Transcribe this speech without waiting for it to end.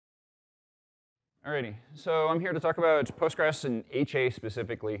Alrighty, so I'm here to talk about Postgres and HA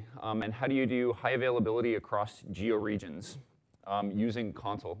specifically, and how do you do high availability across geo-regions using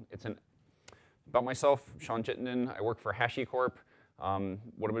Consul. About myself, Sean Chittenden. I work for HashiCorp. What I'm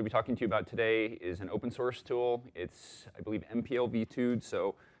going to be talking to you about today is an open source tool. It's, I believe, MPL v2'd,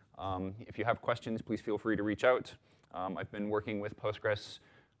 so if you have questions, please feel free to reach out. I've been working with Postgres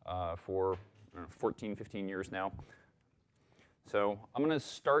for 14, 15 years now. So I'm going to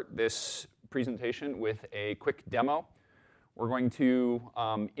start this presentation with a quick demo. We're going to,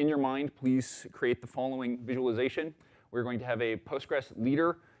 in your mind, please create the following visualization. We're going to have a Postgres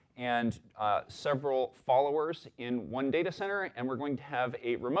leader and several followers in one data center, and we're going to have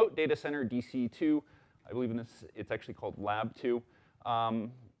a remote data center, DC2. I believe in this, it's actually called Lab2.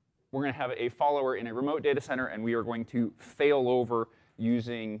 We're going to have a follower in a remote data center, and we are going to fail over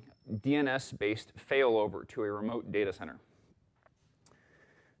using DNS-based failover to a remote data center.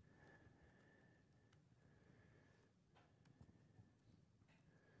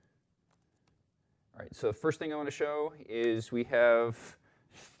 All right, so the first thing I want to show is we have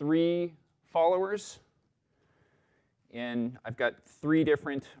 3 followers. And I've got 4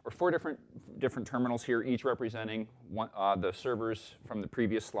 different terminals here, each representing the servers from the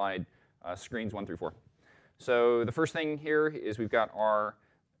previous slide, screens 1 through 4. So the first thing here is we've got our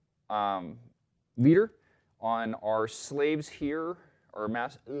leader. On our slaves here, or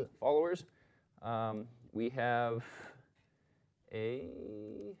followers, we have a,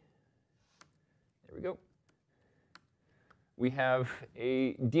 there we go. We have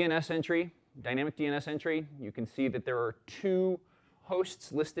a DNS entry, dynamic DNS entry. You can see that there are 2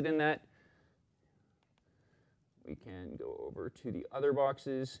 hosts listed in that. We can go over to the other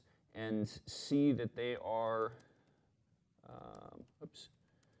boxes and see that they are, oops.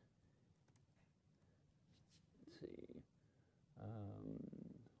 Let's see. Hold on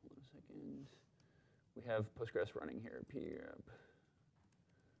a second. We have Postgres running here, PREP.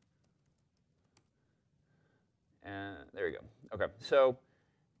 And there we go. OK, so,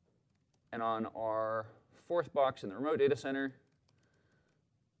 and on our 4th box in the remote data center,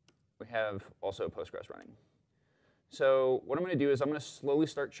 we have also Postgres running. So what I'm going to do is I'm going to slowly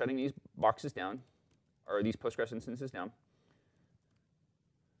start shutting these boxes down, or these Postgres instances down.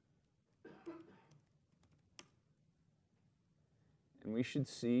 And we should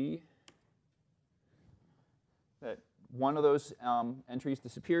see that one of those entries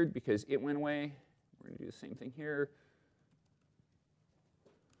disappeared because it went away. We're going to do the same thing here.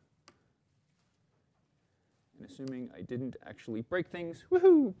 And assuming I didn't actually break things,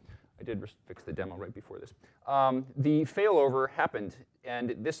 woohoo! I did fix the demo right before this. The failover happened,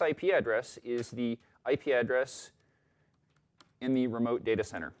 and this IP address is the IP address in the remote data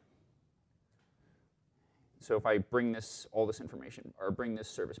center. So if I bring all this information, or bring this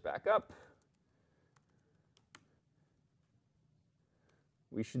service back up,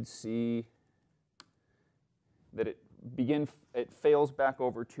 we should see that it fails back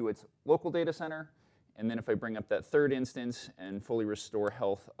over to its local data center. And then if I bring up that 3rd instance and fully restore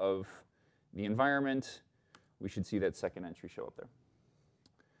health of the environment, we should see that 2nd entry show up there.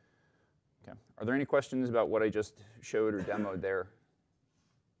 OK. Are there any questions about what I just showed or demoed there?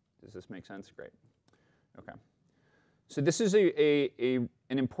 Does this make sense? Great. OK. So this is an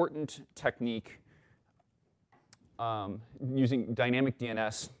important technique using dynamic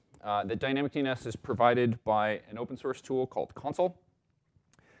DNS. The dynamic DNS is provided by an open source tool called Consul.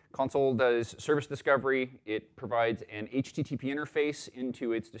 Consul does service discovery. It provides an HTTP interface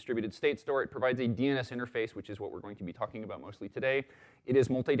into its distributed state store. It provides a DNS interface, which is what we're going to be talking about mostly today. It is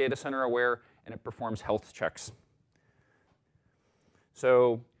multi-data center aware, and it performs health checks.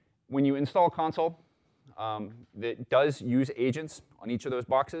 So when you install Consul, it does use agents on each of those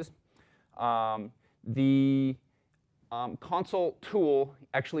boxes. The Consul tool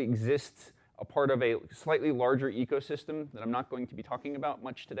actually exists a part of a slightly larger ecosystem that I'm not going to be talking about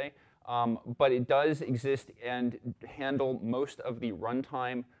much today. But it does exist and handle most of the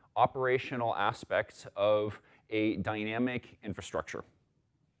runtime operational aspects of a dynamic infrastructure.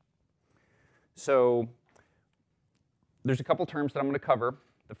 So there's a couple terms that I'm going to cover.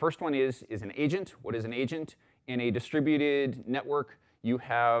 The first one is an agent. What is an agent? In a distributed network, you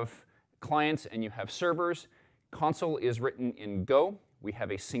have clients and you have servers. Consul is written in Go. We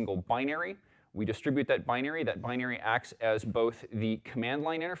have a single binary. We distribute that binary. That binary acts as both the command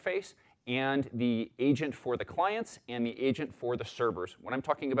line interface and the agent for the clients and the agent for the servers. When I'm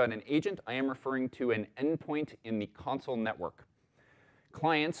talking about an agent, I am referring to an endpoint in the Consul network.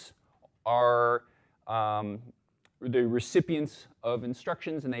 Clients are the recipients of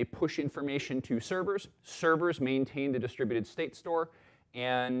instructions, and they push information to servers. Servers maintain the distributed state store.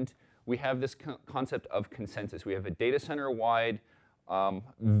 And we have this concept of consensus. We have a data center-wide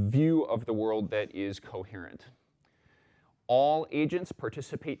view of the world that is coherent. All agents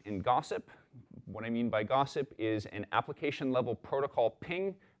participate in gossip. What I mean by gossip is an application-level protocol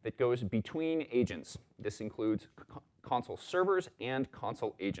ping that goes between agents. This includes console servers and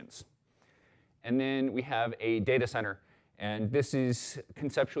console agents. And then we have a data center. And this is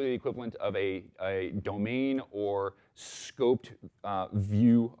conceptually the equivalent of a domain or scoped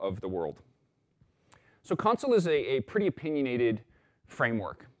view of the world. So console is a pretty opinionated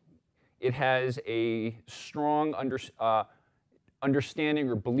framework. It has a strong understanding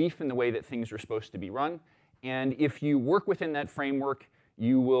or belief in the way that things are supposed to be run. And if you work within that framework,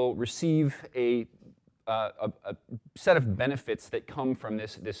 you will receive a set of benefits that come from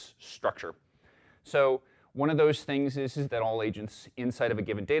this structure. So one of those things is that all agents inside of a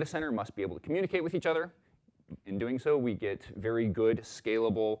given data center must be able to communicate with each other. In doing so, we get very good,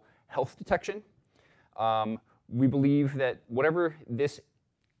 scalable health detection. We believe that whatever this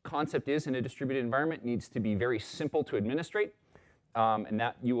concept is in a distributed environment needs to be very simple to administrate, and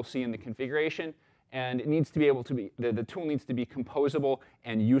that you will see in the configuration. And it needs to be able to be, the tool needs to be composable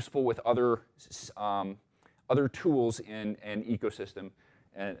and useful with other tools in an ecosystem,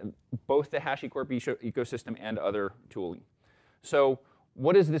 both the HashiCorp ecosystem and other tooling. So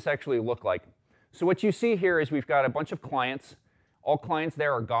what does this actually look like? So what you see here is we've got a bunch of clients. All clients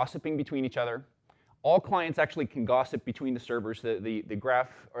there are gossiping between each other. All clients actually can gossip between the servers. The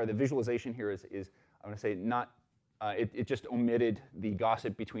graph or the visualization here is I'm going to say not, it just omitted the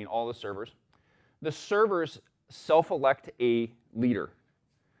gossip between all the servers. The servers self-elect a leader.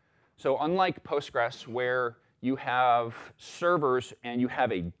 So unlike Postgres, where you have servers and you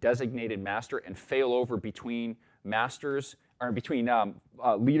have a designated master and failover between masters, or between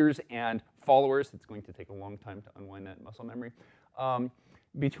leaders and followers, it's going to take a long time to unwind that muscle memory.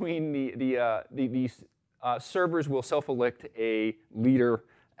 Between these servers will self-elect a leader,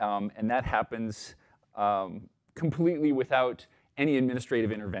 and that happens completely without any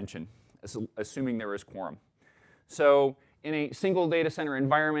administrative intervention, assuming there is quorum. So in a single data center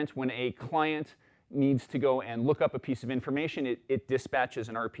environment, when a client needs to go and look up a piece of information, it dispatches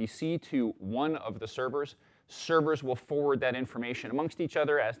an RPC to one of the servers. Servers will forward that information amongst each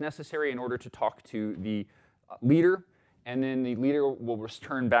other as necessary in order to talk to the leader, and then the leader will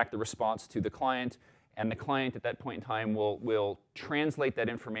return back the response to the client, and the client at that point in time will translate that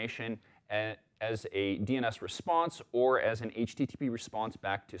information as a DNS response or as an HTTP response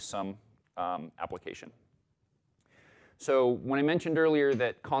back to some application. So when I mentioned earlier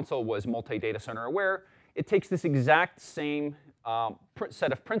that console was multi-data center aware, it takes this exact same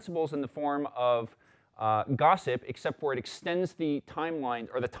set of principles in the form of gossip, except for it extends the timeline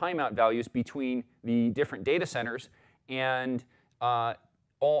or the timeout values between the different data centers. And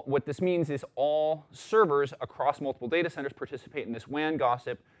what this means is all servers across multiple data centers participate in this WAN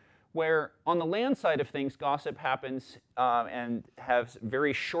gossip, where on the LAN side of things, gossip happens and has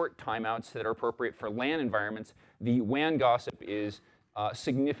very short timeouts that are appropriate for LAN environments. The WAN gossip is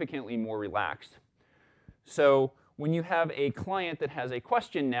significantly more relaxed. So when you have a client that has a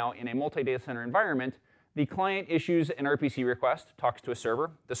question now in a multi-data center environment, the client issues an RPC request, talks to a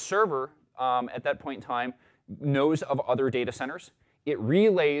server. The server, at that point in time, knows of other data centers. It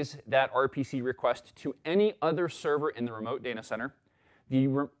relays that RPC request to any other server in the remote data center.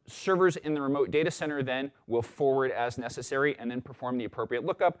 The servers in the remote data center then will forward as necessary and then perform the appropriate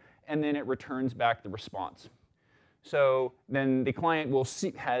lookup, and then it returns back the response. So then the client will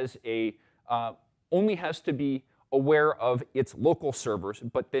see, only has to be aware of its local servers,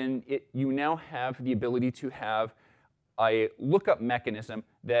 but then you now have the ability to have a lookup mechanism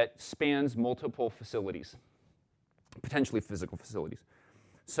that spans multiple facilities, potentially physical facilities.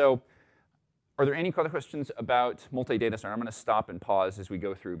 So are there any other questions about multi-data center? I'm going to stop and pause as we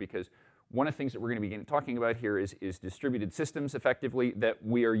go through, because one of the things that we're going to begin talking about here is distributed systems, effectively, that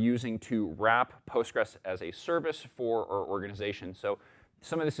we are using to wrap Postgres as a service for our organization. So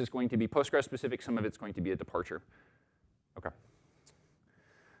some of this is going to be Postgres specific, some of it's going to be a departure. OK.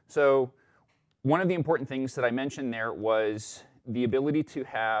 So one of the important things that I mentioned there was the ability to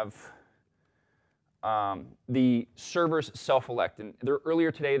have the servers self-elect. And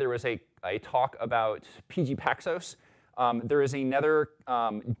earlier today, there was a talk about PG Paxos. There is another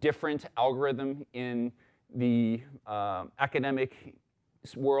different algorithm in the academic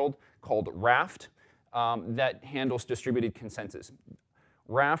world called Raft that handles distributed consensus.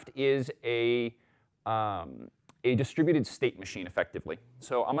 Raft is a distributed state machine, effectively.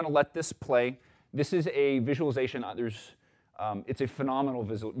 So I'm going to let this play. This is a visualization. It's a phenomenal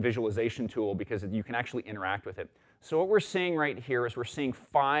visualization tool because you can actually interact with it. So what we're seeing right here is we're seeing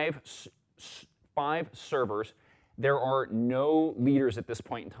five servers. There are no leaders at this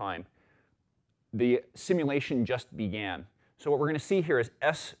point in time. The simulation just began. So what we're going to see here is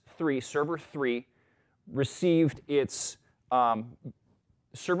S3, server 3, received its,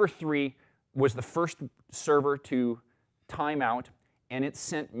 server 3 was the first server to time out, and it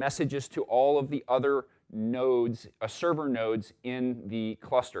sent messages to all of the other nodes, server nodes in the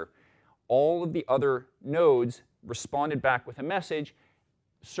cluster. All of the other nodes responded back with a message.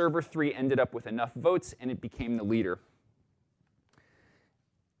 Server 3 ended up with enough votes, and it became the leader.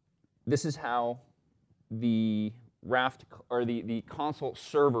 This is how the Raft, or the console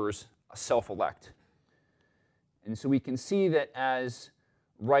servers self-elect. And so we can see that as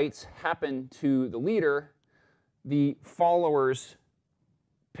writes happen to the leader, the followers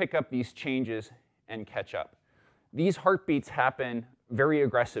pick up these changes and catch up. These heartbeats happen very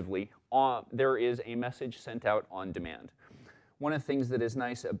aggressively. There is a message sent out on demand. One of the things that is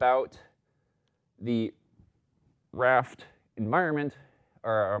nice about the Raft environment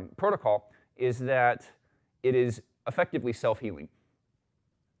or protocol is that it is effectively self-healing.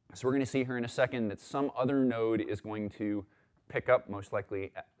 So we're going to see here in a second that some other node is going to pick up, most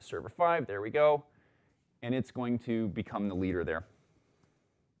likely at server 5. There we go. And it's going to become the leader there.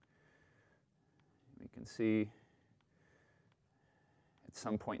 We can see at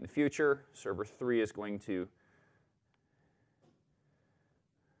some point in the future, server 3 is going to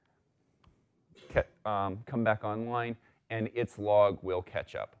come back online, and its log will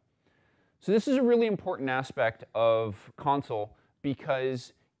catch up. So this is a really important aspect of console,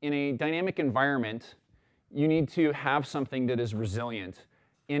 because in a dynamic environment, you need to have something that is resilient.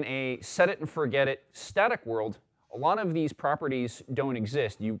 In a set-it-and-forget-it static world, a lot of these properties don't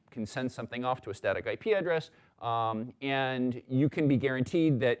exist. You can send something off to a static IP address, and you can be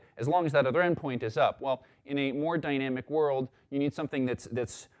guaranteed that as long as that other endpoint is up. Well, in a more dynamic world, you need something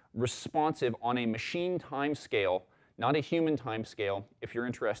that's responsive on a machine time scale, not a human time scale, if you're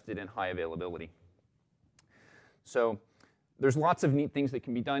interested in high availability. So there's lots of neat things that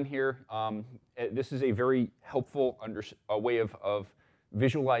can be done here. This is a very helpful way of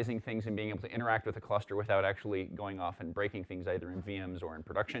visualizing things and being able to interact with a cluster without actually going off and breaking things either in VMs or in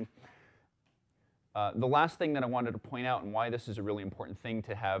production. The last thing that I wanted to point out, and why this is a really important thing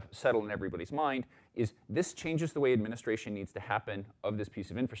to have settle in everybody's mind, is this changes the way administration needs to happen of this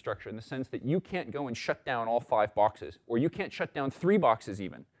piece of infrastructure, in the sense that you can't go and shut down all 5 boxes, or you can't shut down 3 boxes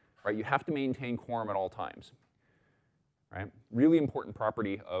even. Right? You have to maintain quorum at all times. Right? Really important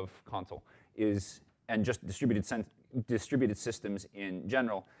property of console is, and just distributed systems in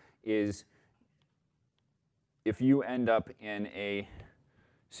general, is if you end up in a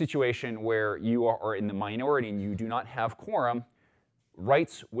situation where you are in the minority and you do not have quorum,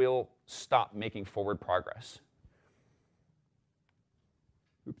 writes will stop making forward progress.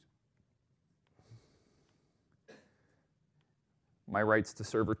 Oops. My writes to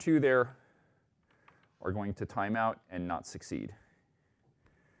server 2 there are going to time out and not succeed,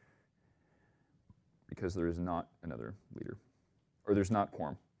 because there is not another leader, or there's not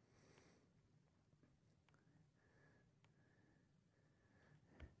quorum.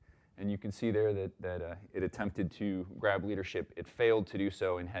 And you can see there that it attempted to grab leadership. It failed to do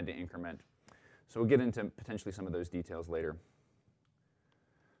so and had to increment. So we'll get into potentially some of those details later.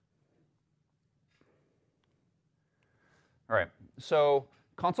 All right, so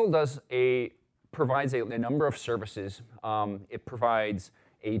console provides a number of services. It provides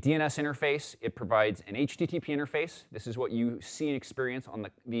a DNS interface. It provides an HTTP interface. This is what you see and experience on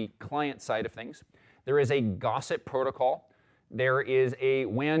the client side of things. There is a gossip protocol. There is a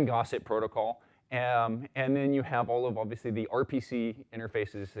WAN gossip protocol. And then you have all of, obviously, the RPC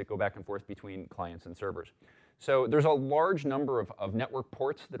interfaces that go back and forth between clients and servers. So there's a large number of network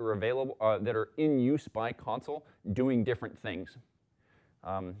ports that are available, that are in use by console doing different things.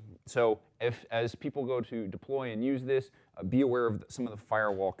 So as people go to deploy and use this, be aware of some of the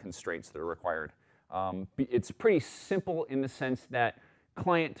firewall constraints that are required. It's pretty simple in the sense that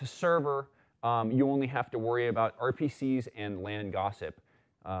client to server, you only have to worry about RPCs and LAN gossip.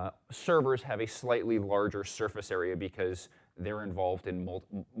 Servers have a slightly larger surface area because they're involved in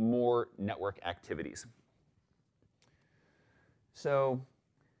more network activities. So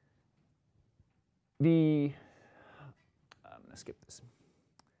I'm going to skip this.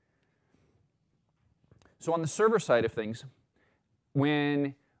 So on the server side of things,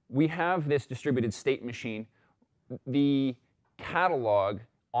 when we have this distributed state machine, the catalog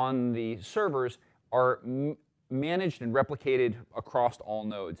on the servers are managed and replicated across all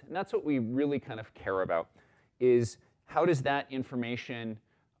nodes. And that's what we really kind of care about, is how does that information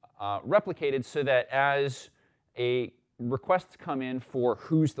replicated so that as requests come in for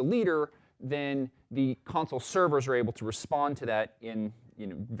who's the leader, then the console servers are able to respond to that in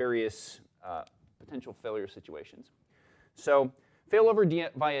various potential failure situations. So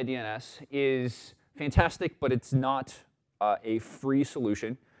failover via DNS is fantastic, but it's not a free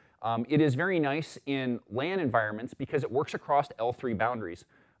solution. It is very nice in LAN environments because it works across L3 boundaries.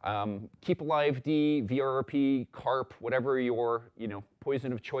 Keep alive D, VRRP, CARP, whatever your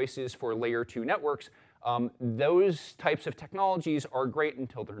poison of choice is for layer 2 networks, those types of technologies are great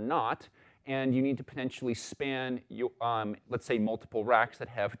until they're not, and you need to potentially span, let's say, multiple racks that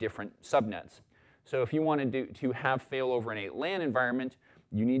have different subnets. So if you wanted to have failover in a LAN environment,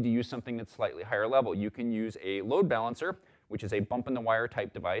 you need to use something that's slightly higher level. You can use a load balancer, which is a bump-in-the-wire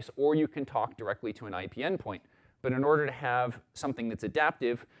type device, or you can talk directly to an IP endpoint. But in order to have something that's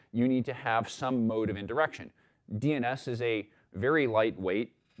adaptive, you need to have some mode of indirection. DNS is a very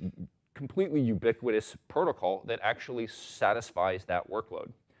lightweight, completely ubiquitous protocol that actually satisfies that workload.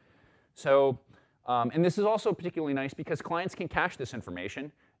 So, and this is also particularly nice because clients can cache this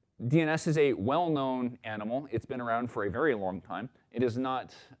information. DNS is a well-known animal. It's been around for a very long time. It is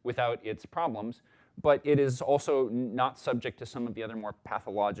not without its problems, but it is also not subject to some of the other more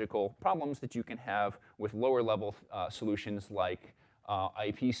pathological problems that you can have with lower-level solutions like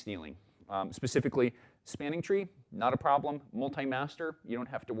IP stealing. Specifically, spanning tree, not a problem. Multi-master, you don't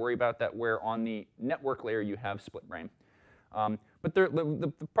have to worry about that, where on the network layer you have split brain. But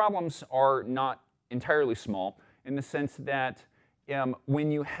the problems are not entirely small in the sense that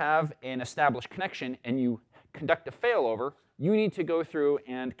when you have an established connection and you conduct a failover, you need to go through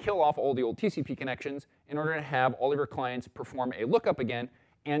and kill off all the old TCP connections in order to have all of your clients perform a lookup again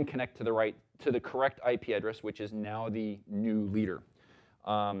and connect to the correct IP address, which is now the new leader.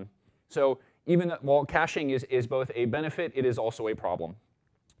 So even while caching is both a benefit, it is also a problem.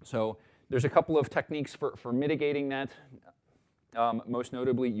 So there's a couple of techniques for mitigating that, most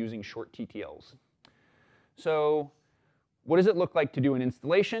notably using short TTLs. So what does it look like to do an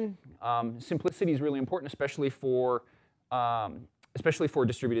installation? Simplicity is really important, especially for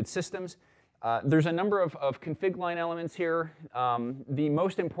distributed systems. There's a number of config line elements here. The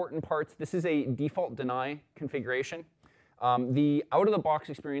most important parts, this is a default deny configuration. The out-of-the-box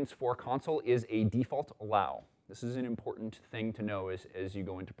experience for console is a default allow. This is an important thing to know as you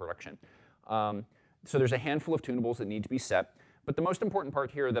go into production. So there's a handful of tunables that need to be set. But the most important part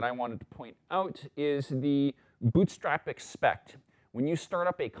here that I wanted to point out is the bootstrap expect. When you start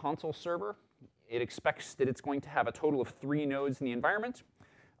up a console server, it expects that it's going to have a total of 3 nodes in the environment.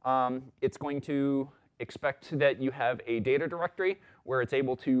 It's going to expect that you have a data directory where it's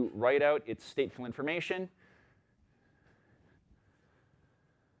able to write out its stateful information.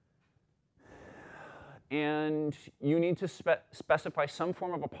 And you need to specify some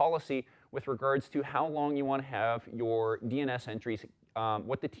form of a policy with regards to how long you want to have your DNS entries,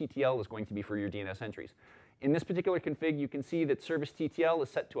 what the TTL is going to be for your DNS entries. In this particular config, you can see that service TTL is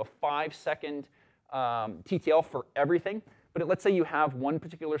set to a 5-second TTL for everything. But let's say you have one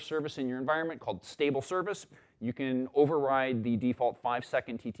particular service in your environment called stable service. You can override the default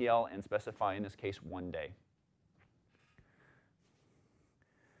 5-second TTL and specify, in this case, 1 day.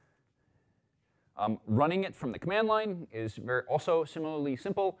 Running it from the command line is also similarly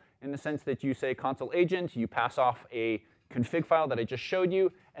simple in the sense that you say console agent, you pass off a config file that I just showed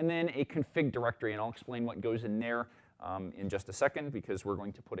you, and then a config directory. And I'll explain what goes in there in just a second because we're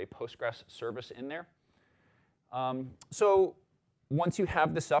going to put a Postgres service in there. So once you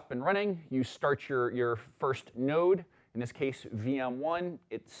have this up and running, you start your first node. In this case, VM1.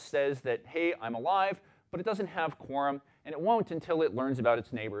 It says that, hey, I'm alive, but it doesn't have quorum, and it won't until it learns about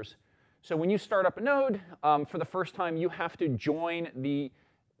its neighbors. So when you start up a node, for the first time, you have to join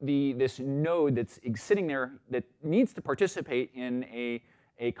this node that's sitting there that needs to participate in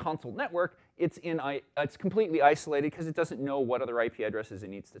a console network. It's completely isolated because it doesn't know what other IP addresses it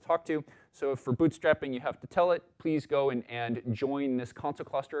needs to talk to. So for bootstrapping, you have to tell it, please go and join this console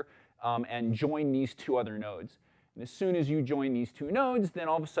cluster and join these 2 other nodes. And as soon as you join these 2 nodes, then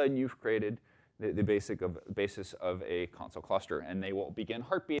all of a sudden you've created the basis of a console cluster, and they will begin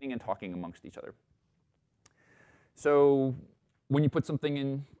heartbeating and talking amongst each other. So when you put something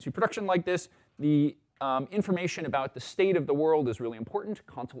into production like this, the information about the state of the world is really important.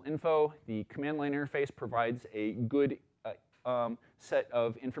 Console info, the command line interface provides a good set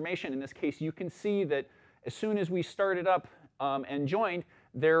of information. In this case, you can see that as soon as we started up and joined,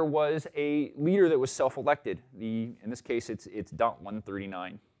 there was a leader that was self-elected. In this case, it's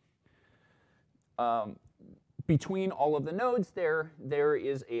 .139. Between all of the nodes there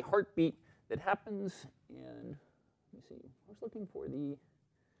is a heartbeat that happens, and let me see, I was looking for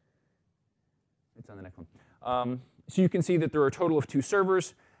it's on the next one. So you can see that there are a total of 2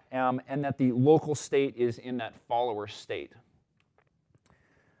 servers, and that the local state is in that follower state.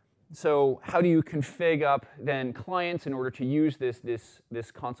 So how do you config up then clients in order to use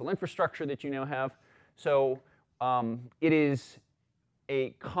this console infrastructure that you now have? So it is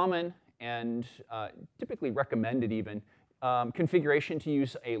a common and typically recommended even configuration to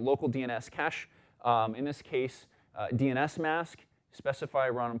use a local DNS cache. In this case, DNS mask, specify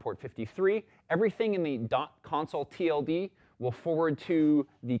run on port 53. Everything in the .console TLD will forward to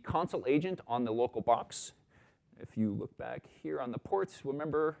the console agent on the local box. If you look back here on the ports,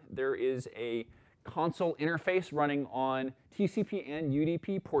 remember there is a console interface running on TCP and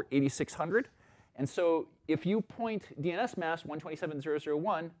UDP port 8600. And so if you point DNS mask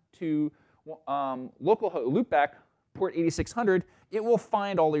 127.0.0.1 to localhost loopback port 8600, it will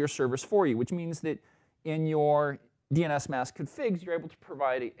find all of your servers for you, which means that in your DNS mask configs, you're able to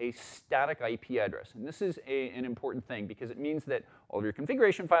provide a static IP address. And this is an important thing because it means that all of your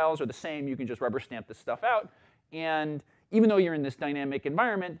configuration files are the same. You can just rubber stamp this stuff out. And even though you're in this dynamic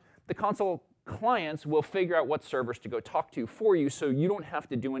environment, the console clients will figure out what servers to go talk to for you, so you don't have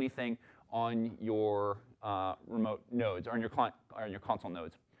to do anything on your remote nodes or on your client or on your console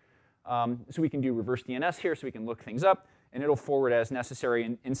nodes. So we can do reverse DNS here, so we can look things up, and it'll forward as necessary.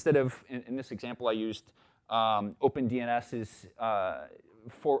 And instead of, in this example, I used OpenDNS's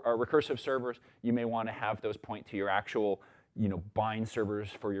for recursive servers. You may want to have those point to your actual, bind servers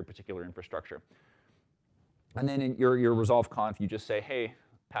for your particular infrastructure. And then in your resolve conf, you just say, hey,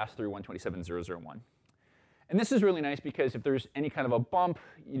 pass through 127.0.0.1. And this is really nice because if there's any kind of a bump,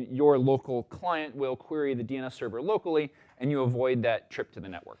 your local client will query the DNS server locally, and you avoid that trip to the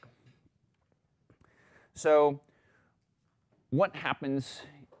network. So what happens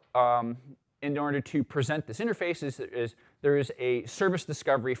in order to present this interface is there is a service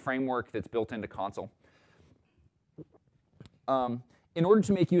discovery framework that's built into console. In order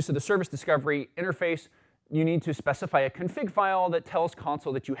to make use of the service discovery interface, you need to specify a config file that tells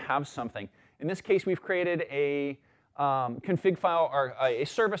console that you have something. In this case, we've created a config file or a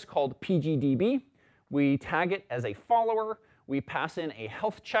service called PGDB. We tag it as a follower. We pass in a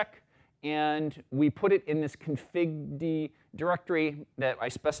health check, and we put it in this config directory that I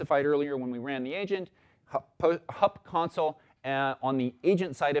specified earlier when we ran the agent, hup console on the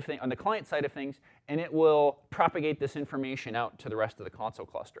agent side of things, on the client side of things, and it will propagate this information out to the rest of the console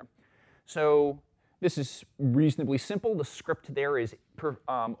cluster. So this is reasonably simple. The script there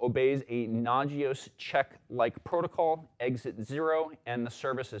obeys a Nagios check-like protocol, exit 0, and the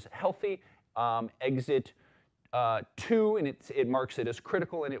service is healthy. Exit 2, and it marks it as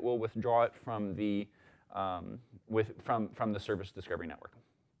critical, and it will withdraw it from the from the service discovery network.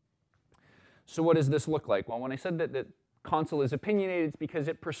 So what does this look like? Well, when I said that console is opinionated, it's because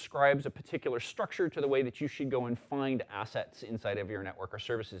it prescribes a particular structure to the way that you should go and find assets inside of your network or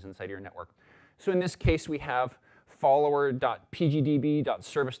services inside of your network. So in this case, we have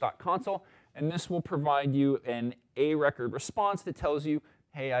follower.pgdb.service.console, and this will provide you an A record response that tells you,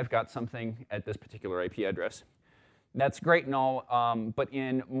 hey, I've got something at this particular IP address. That's great and all, but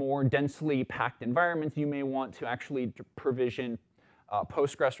in more densely packed environments, you may want to actually provision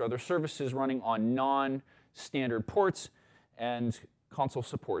Postgres or other services running on non-standard ports, and console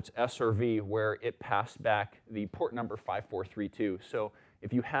supports SRV, where it passed back the port number 5432. So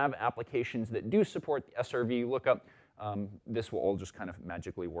if you have applications that do support the SRV lookup, this will all just kind of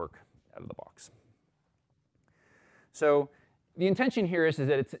magically work out of the box. So the intention here is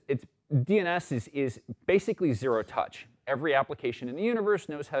that DNS is basically zero touch. Every application in the universe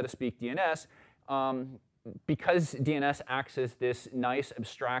knows how to speak DNS. Because DNS acts as this nice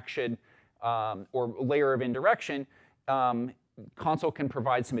abstraction or layer of indirection, console can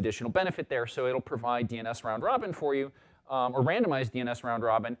provide some additional benefit there. So it'll provide DNS round robin for you, or randomized DNS round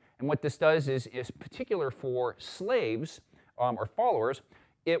robin. And what this does is particular for slaves or followers.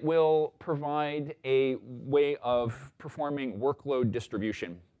 It will provide a way of performing workload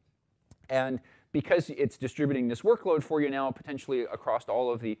distribution. And because it's distributing this workload for you now, potentially across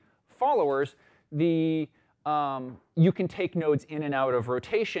all of the followers, you can take nodes in and out of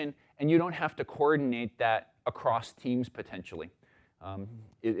rotation, and you don't have to coordinate that across teams potentially.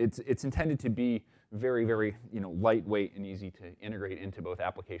 It's intended to be very, very lightweight and easy to integrate into both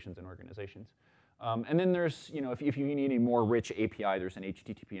applications and organizations. And then there's, if you need a more rich API, there's an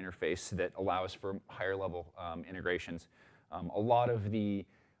HTTP interface that allows for higher level integrations. A lot of the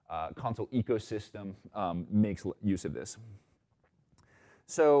console ecosystem makes use of this.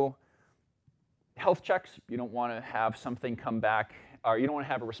 So health checks, you don't want to have something come back, or you don't want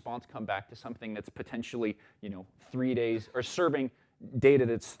to have a response come back to something that's potentially 3 days, or serving data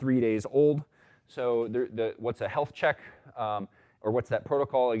that's 3 days old. So what's a health check, or what's that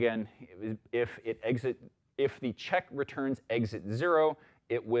protocol again? If the check returns exit 0,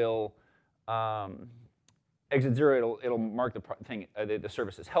 it will exit 0. It'll mark the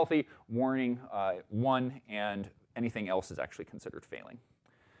service as healthy. Warning 1, and anything else is actually considered failing.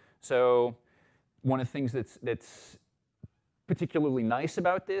 So one of the things that's particularly nice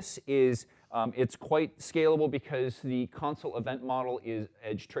about this is it's quite scalable because the console event model is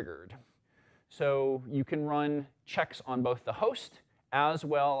edge triggered. So you can run checks on both the host as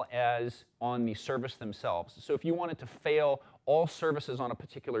well as on the service themselves. So if you wanted to fail all services on a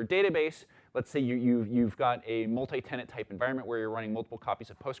particular database, let's say you've got a multi-tenant type environment where you're running multiple copies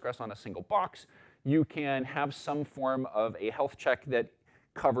of Postgres on a single box, you can have some form of a health check that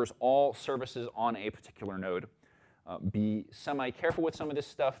covers all services on a particular node. Be semi-careful with some of this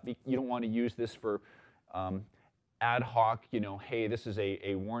stuff. You don't want to use this for ad hoc, hey, this is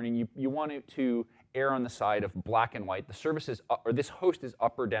a warning. You want it to err on the side of black and white. The service is up, or this host is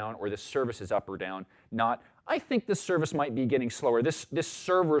up or down, or this service is up or down. Not, I think this service might be getting slower. This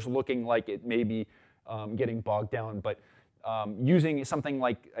server's looking like it may be getting bogged down. But using something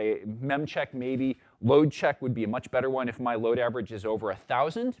like a mem check, maybe load check would be a much better one. If my load average is over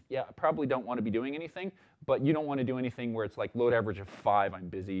 1,000, yeah, I probably don't want to be doing anything. But you don't want to do anything where it's like load average of 5, I'm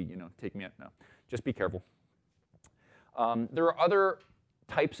busy, take me out. No, just be careful. There are other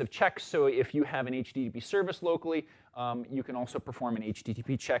types of checks. So if you have an HTTP service locally, you can also perform an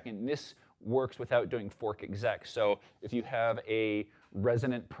HTTP check, and this works without doing fork exec. So if you have a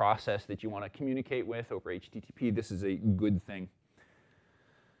resident process that you want to communicate with over HTTP, this is a good thing.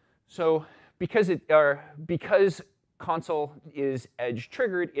 So because console is edge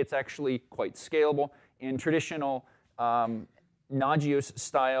triggered, it's actually quite scalable. In traditional Nagios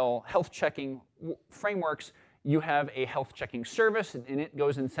style health checking frameworks, you have a health checking service, and it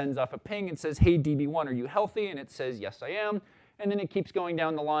goes and sends off a ping and says, hey, DB1, are you healthy? And it says, yes, I am. And then it keeps going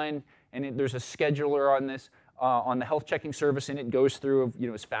down the line, and there's a scheduler on this, on the health checking service, and it goes through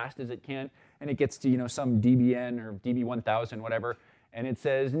as fast as it can, and it gets to some DBN or DB1000, whatever, and it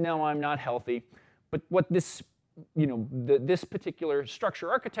says, no, I'm not healthy. But what this this particular structure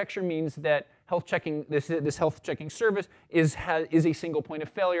architecture means that this health checking service is a single point of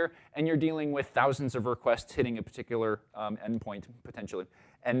failure, and you're dealing with thousands of requests hitting a particular endpoint potentially,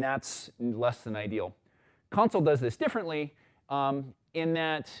 and that's less than ideal. Console does this differently in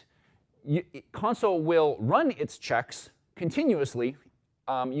that console will run its checks continuously.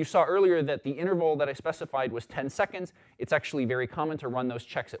 You saw earlier that the interval that I specified was 10 seconds. It's actually very common to run those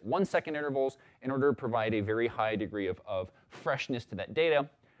checks at 1-second intervals in order to provide a very high degree of freshness to that data.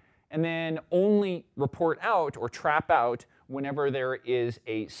 And then only report out or trap out whenever there is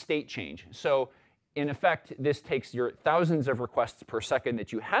a state change. So in effect, this takes your thousands of requests per second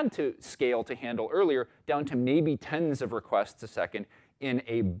that you had to scale to handle earlier down to maybe tens of requests a second in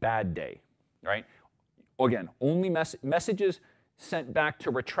a bad day, right? Again, only messages sent back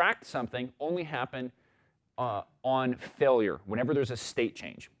to retract something only happen on failure, whenever there's a state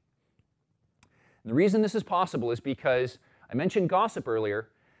change. And the reason this is possible is because I mentioned gossip earlier.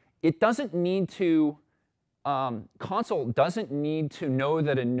 It doesn't need to, console doesn't need to know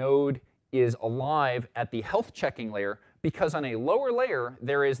that a node is alive at the health checking layer, because on a lower layer,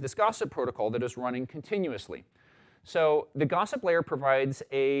 there is this gossip protocol that is running continuously. So the gossip layer provides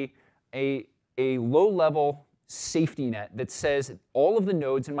a low-level safety net that says all of the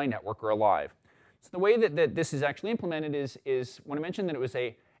nodes in my network are alive. So the way that this is actually implemented is when I mentioned that it was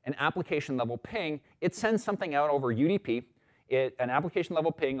an application level ping, it sends something out over UDP, an application level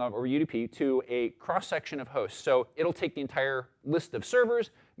ping over UDP to a cross-section of hosts. So it'll take the entire list of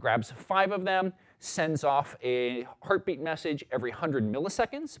servers, grabs 5 of them, sends off a heartbeat message every 100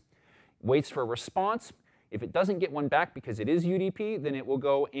 milliseconds, waits for a response. If it doesn't get one back because it is UDP, then it will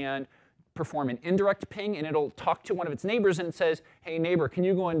go and perform an indirect ping, and it'll talk to one of its neighbors and says, hey, neighbor, can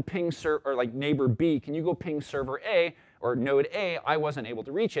you go and ping or like neighbor B, can you go ping server A or node A? I wasn't able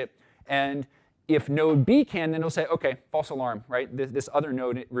to reach it. And if node B can, then it'll say, OK, false alarm, right? This other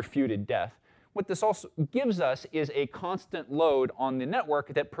node refuted death. What this also gives us is a constant load on the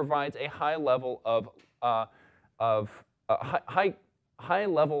network that provides a high level of high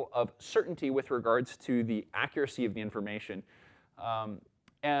level of certainty with regards to the accuracy of the information.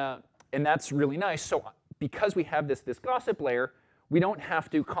 And that's really nice. So because we have this gossip layer, we don't have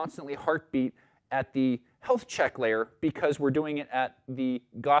to constantly heartbeat at the health check layer because we're doing it at the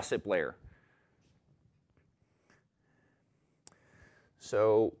gossip layer.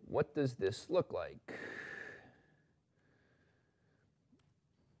 So what does this look like?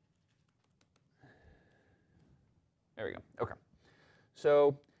 There we go. OK.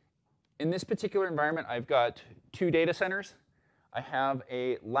 So in this particular environment, I've got 2 data centers. I have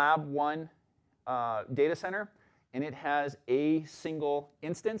a Lab 1 data center, and it has a single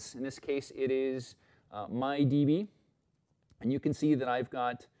instance. In this case, it is MyDB. And you can see that I've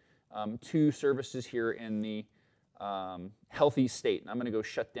got 2 services here in the healthy state. And I'm going to go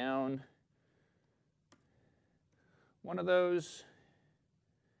shut down one of those.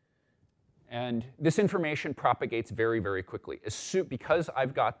 And this information propagates very, very quickly. Because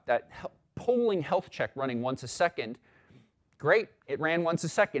I've got that polling health check running once a second, great, it ran once a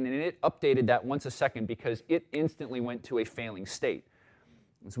second, and it updated that once a second because it instantly went to a failing state.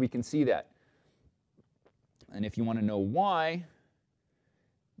 So we can see that. And if you want to know why,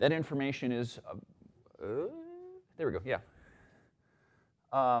 that information is, there we go, yeah.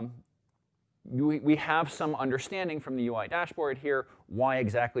 We have some understanding from the UI dashboard here why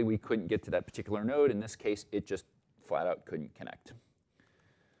exactly we couldn't get to that particular node. In this case, it just flat out couldn't connect.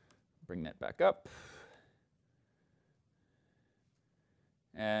 Bring that back up.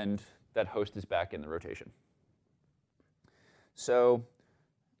 And that host is back in the rotation. So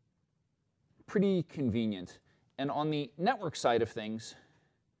pretty convenient. And on the network side of things,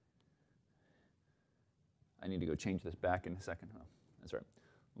 I need to go change this back in a second. Oh, that's right.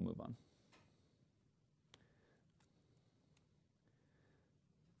 We'll move on.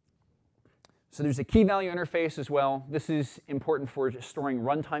 So there's a key value interface as well. This is important for just storing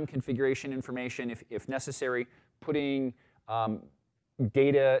runtime configuration information if necessary, putting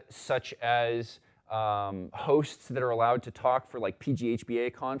data such as hosts that are allowed to talk for like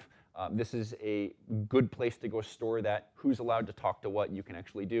PGHBA-conf. This is a good place to go store that. Who's allowed to talk to what you can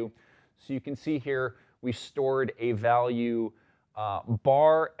actually do. So you can see here we stored a value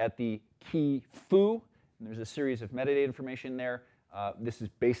bar at the key foo. And there's a series of metadata information there. This is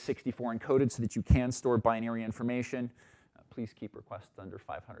base 64 encoded so that you can store binary information. Please keep requests under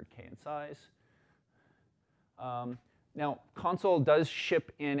 500K in size. Now, console does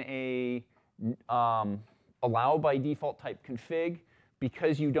ship in a allow by default type config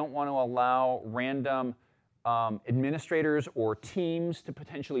because you don't want to allow random administrators or teams to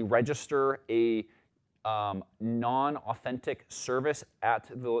potentially register a non-authentic service at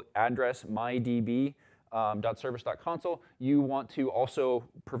the address mydb.service.console. You want to also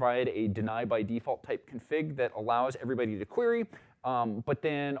provide a deny by default type config that allows everybody to query, but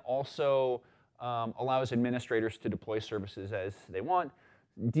then also allows administrators to deploy services as they want.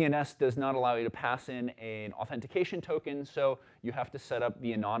 DNS does not allow you to pass in an authentication token, so you have to set up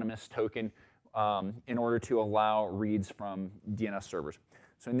the anonymous token in order to allow reads from DNS servers.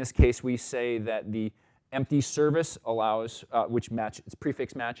 So in this case, we say that the empty service allows, which its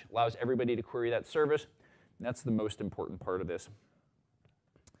prefix match, allows everybody to query that service. And that's the most important part of this.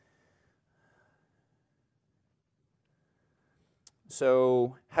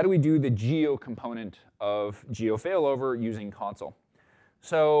 So how do we do the geo component of geo failover using console?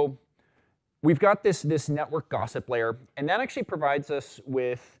 So we've got this network gossip layer, and that actually provides us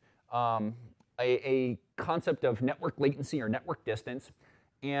with a concept of network latency or network distance.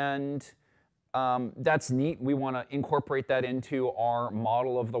 And that's neat. We want to incorporate that into our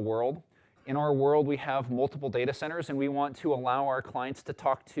model of the world. In our world, we have multiple data centers, and we want to allow our clients to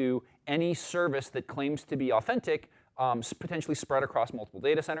talk to any service that claims to be authentic, potentially spread across multiple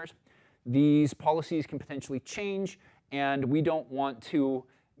data centers. These policies can potentially change, and we don't want to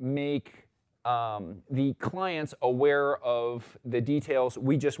make the clients aware of the details.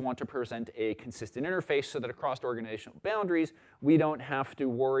 We just want to present a consistent interface so that across organizational boundaries, we don't have to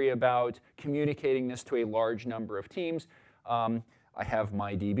worry about communicating this to a large number of teams. I have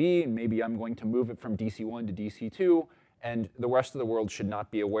MyDB, and maybe I'm going to move it from DC1 to DC2, and the rest of the world should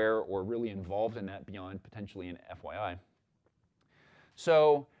not be aware or really involved in that beyond potentially an FYI.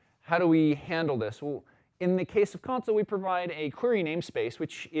 So how do we handle this? Well, in the case of console, we provide a query namespace,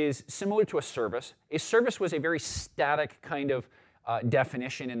 which is similar to a service. A service was a very static kind of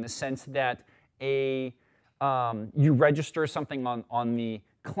definition in the sense that you register something on the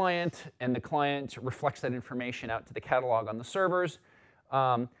client, and the client reflects that information out to the catalog on the servers.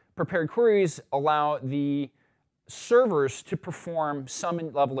 Prepared queries allow the servers to perform some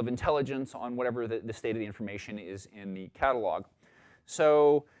level of intelligence on whatever the state of the information is in the catalog.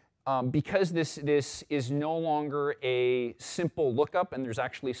 So because this is no longer a simple lookup, and there's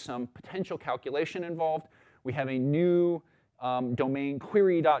actually some potential calculation involved, we have a new domain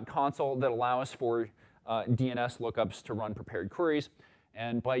query.console that allows for DNS lookups to run prepared queries.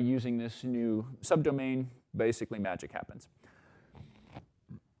 And by using this new subdomain, basically magic happens.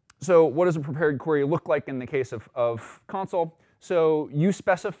 So what does a prepared query look like in the case of console? So you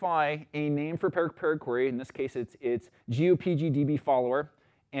specify a name for prepared query. In this case, it's GeoPGDB follower.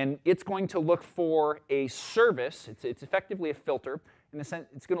 and it's going to look for a service. It's effectively a filter. In the sense,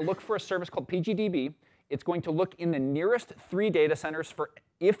 it's going to look for a service called PGDB. It's going to look in the nearest 3 data centers for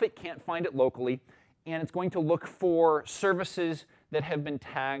if it can't find it locally, and it's going to look for services that have been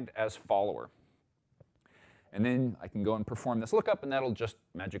tagged as follower. And then I can go and perform this lookup, and that'll just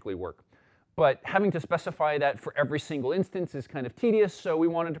magically work. But having to specify that for every single instance is kind of tedious, so we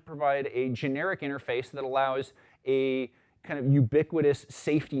wanted to provide a generic interface that allows a kind of ubiquitous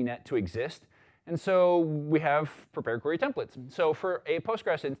safety net to exist. And so we have prepared query templates. So for a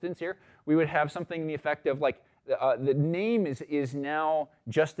Postgres instance here, we would have something in the effect of like, the name is now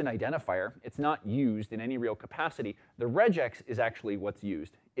just an identifier. It's not used in any real capacity. The regex is actually what's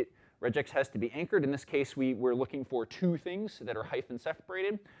used. Regex has to be anchored. In this case, we're looking for 2 things that are hyphen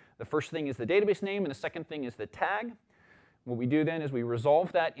separated. The first thing is the database name, and the second thing is the tag. What we do then is we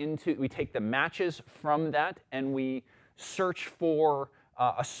resolve that into, we take the matches from that, and we search for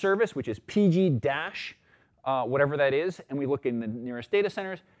a service, which is PG dash, whatever that is, and we look in the nearest data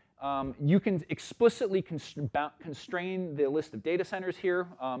centers. You can explicitly constrain the list of data centers here.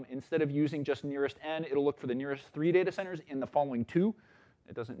 Instead of using just nearest n, it'll look for the nearest 3 data centers in the following 2.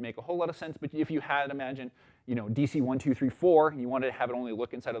 It doesn't make a whole lot of sense, but if you had, imagine, DC 1, 2, 3, 4, and you wanted to have it only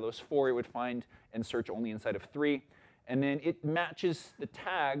look inside of those 4, it would find and search only inside of 3. And then it matches the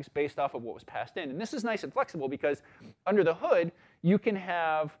tags based off of what was passed in. And this is nice and flexible because under the hood, you can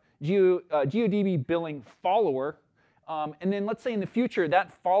have GeoDB billing follower. And then let's say in the future,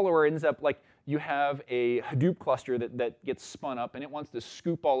 that follower ends up like you have a Hadoop cluster that gets spun up, and it wants to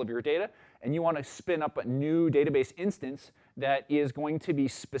scoop all of your data. And you want to spin up a new database instance that is going to be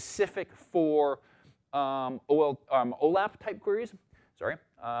specific for OLAP type queries. Sorry.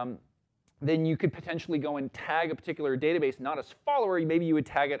 Then you could potentially go and tag a particular database not as follower. Maybe you would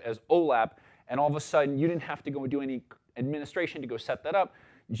tag it as OLAP, and all of a sudden you didn't have to go and do any administration to go set that up.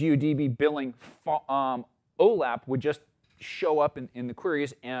 GeoDB billing OLAP would just show up in the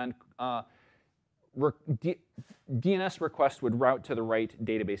queries, and DNS requests would route to the right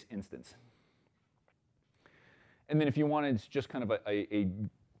database instance. And then if you wanted just kind of a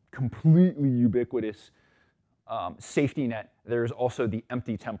completely ubiquitous safety net, there's also the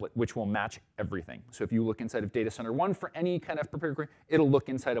empty template, which will match everything. So if you look inside of data center 1 for any kind of prepared query, it'll look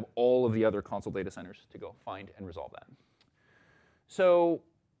inside of all of the other console data centers to go find and resolve that. So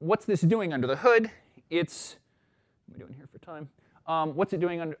what's this doing under the hood? What am I doing here for time? What's it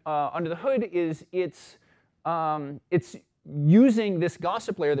doing under the hood is it's using this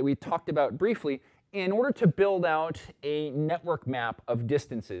gossip layer that we talked about briefly in order to build out a network map of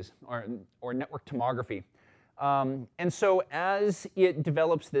distances or network tomography. And so as it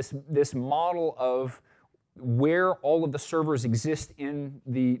develops this model of where all of the servers exist in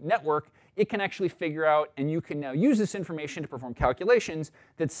the network, it can actually figure out, and you can now use this information to perform calculations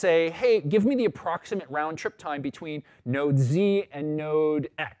that say, hey, give me the approximate round trip time between node Z and node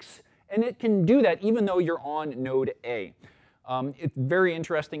X. And it can do that even though you're on node A. It's very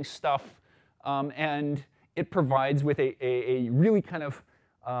interesting stuff, and it provides with a really kind of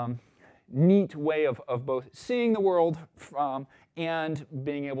neat way of both seeing the world and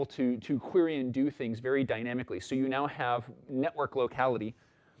being able to query and do things very dynamically. So you now have network locality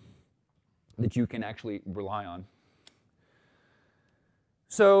that you can actually rely on.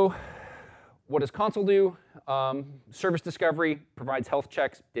 So what does console do? Service discovery provides health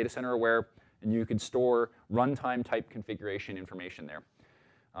checks, data center aware, and you could store runtime type configuration information there.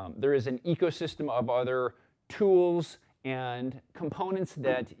 There is an ecosystem of other tools and components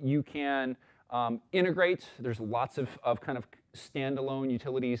that you can integrate. There's lots of kind of standalone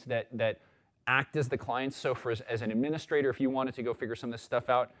utilities that act as the clients. So as an administrator, if you wanted to go figure some of this stuff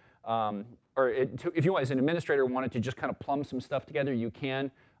out, if you, as an administrator, wanted to just kind of plumb some stuff together, you can.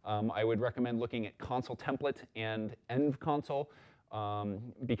 I would recommend looking at console template and env console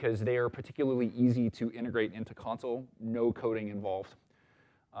because they are particularly easy to integrate into console, no coding involved.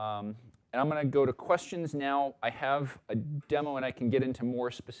 And I'm going to go to questions now. I have a demo, and I can get into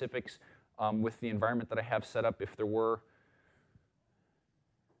more specifics with the environment that I have set up if there were.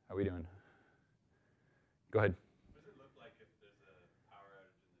 How are we doing? Go ahead. What does it look like if there's a power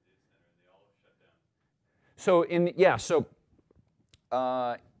outage in the data center and they all shut down?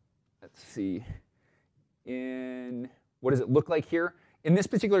 Let's see. What does it look like here? In this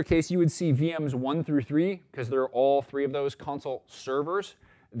particular case, you would see VMs 1 through 3, because they're all 3 of those console servers.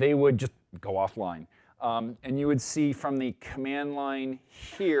 They would just go offline. And you would see from the command line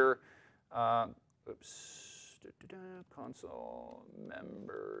here, console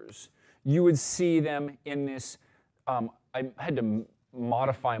members, you would see them in this. I had to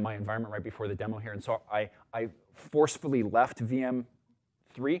modify my environment right before the demo here, and so I forcefully left VM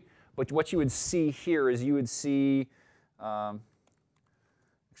 3. But what you would see here is you would see, actually,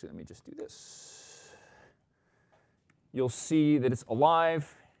 let me just do this. You'll see that it's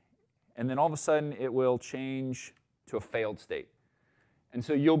alive, and then all of a sudden it will change to a failed state. And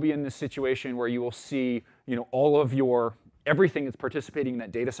so you'll be in this situation where you will see, all of everything that's participating in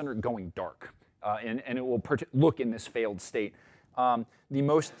that data center going dark, and it will look in this failed state. The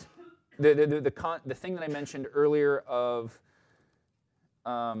thing that I mentioned earlier of,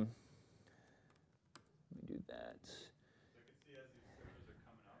 let me do that. So I can see as these servers are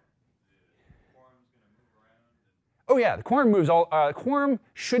coming up, the quorum's going to move around. Oh yeah, the quorum moves all. Quorum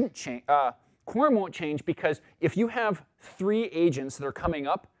shouldn't change. Quorum won't change because if you have 3 agents that are coming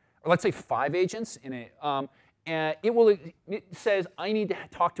up, or let's say 5 agents in a, and it says I need to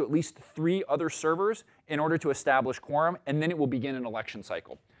talk to at least 3 other servers in order to establish quorum, and then it will begin an election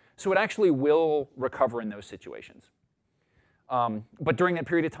cycle. So it actually will recover in those situations. But during that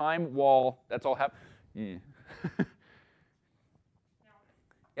period of time, while that's all happening, yeah.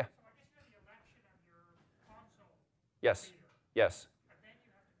 Yeah. So I guess you have the election of your console Yes. leader, Yes. and then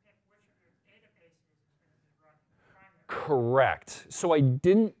you have to pick which of your databases is going to be run primary. Correct. So I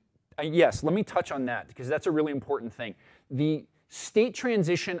didn't. Yes. Let me touch on that because that's a really important thing. The state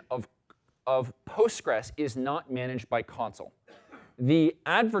transition of Postgres is not managed by console. The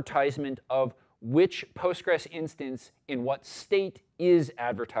advertisement of which Postgres instance in what state is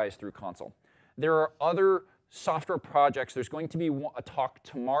advertised through console. There are other software projects. There's going to be a talk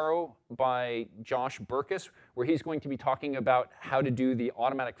tomorrow by Josh Burkus where he's going to be talking about how to do the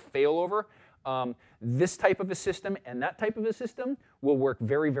automatic failover. This type of a system and that type of a system will work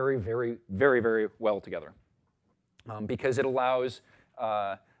very, very, very, very, very well together because it allows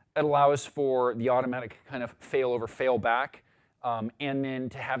for the automatic kind of failover, failback, and then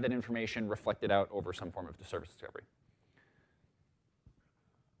to have that information reflected out over some form of the service discovery.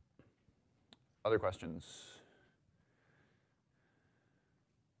 Other questions?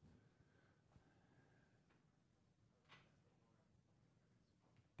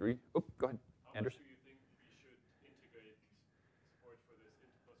 Three? Oh, go ahead, Anders. How much do you think we should integrate support for this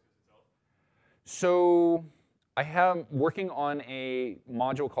into Postgres itself? So I am working on a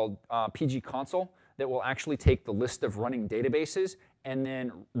module called PG Console that will actually take the list of running databases and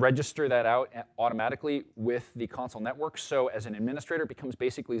then register that out automatically with the console network. So as an administrator, it becomes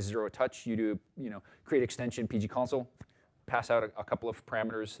basically zero touch. You do, create extension PG Console, pass out a couple of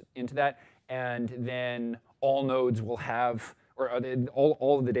parameters into that, and then all nodes will have, or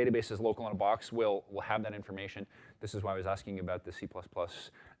all of the databases local in a box will have that information. This is why I was asking about the C++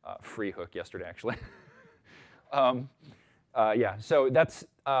 free hook yesterday, actually. Yeah, so that's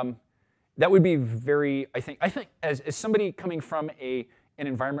that would be very. I think as somebody coming from an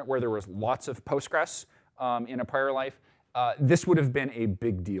environment where there was lots of Postgres in a prior life, this would have been a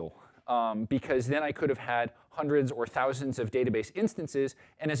big deal because then I could have had hundreds or thousands of database instances,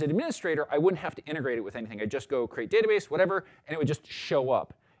 and as an administrator, I wouldn't have to integrate it with anything. I'd just go create database, whatever, and it would just show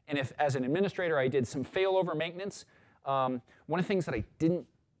up. And if, as an administrator, I did some failover maintenance, one of the things that I didn't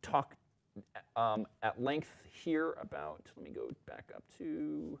talk at length here about, let me go back up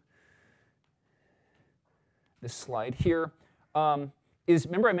to this slide here, is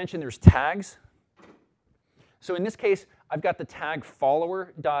remember I mentioned there's tags? So in this case, I've got the tag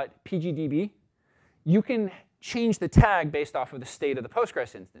follower.pgdb. You can change the tag based off of the state of the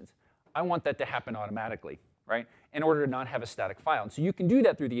Postgres instance. I want that to happen automatically, right? In order to not have a static file. And so you can do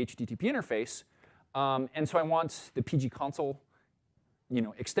that through the HTTP interface. And so I want the PG console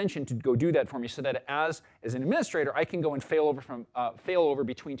extension to go do that for me so that as an administrator, I can go and fail over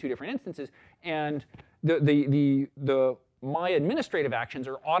between 2 different instances. And my administrative actions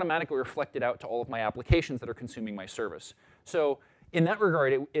are automatically reflected out to all of my applications that are consuming my service. So in that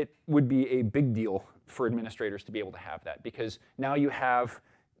regard, it would be a big deal for administrators to be able to have that because now you have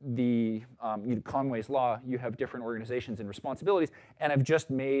the Conway's Law, you have different organizations and responsibilities, and I've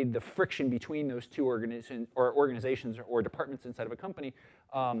just made the friction between those 2 organizations or departments inside of a company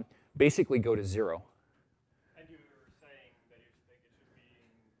basically go to 0. And you're saying that you think it should be in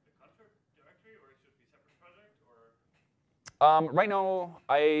the contract directory or it should be a separate project, or? Right now,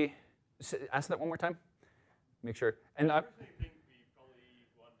 ask that one more time. Make sure. And I personally think we probably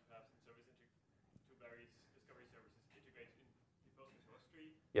want to have some service to various discovery services integrated in the Postgres host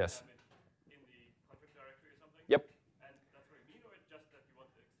tree. Yes. In the config directory or something. Yep. And that's what you mean, or just that you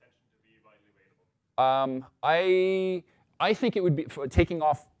want the extension to be widely available? I think it would be taking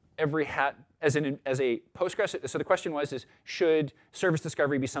off every hat as a Postgres. So the question was, should service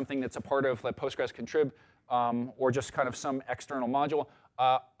discovery be something that's a part of the Postgres contrib or just kind of some external module?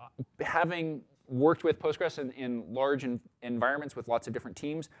 Having worked with Postgres in large environments with lots of different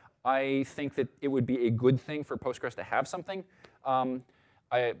teams. I think that it would be a good thing for Postgres to have something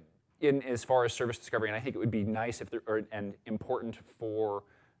in as far as service discovery, and I think it would be nice if and important for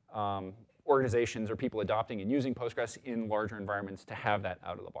organizations or people adopting and using Postgres in larger environments to have that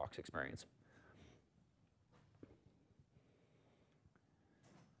out-of-the-box experience.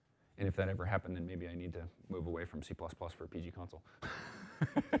 And if that ever happened, then maybe I need to move away from C++ for PG console.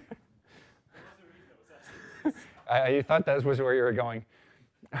 I thought that was where you were going.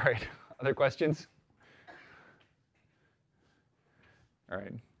 All right, other questions? All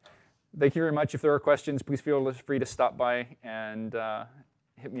right. Thank you very much. If there are questions, please feel free to stop by and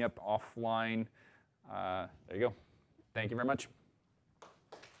hit me up offline. There you go. Thank you very much.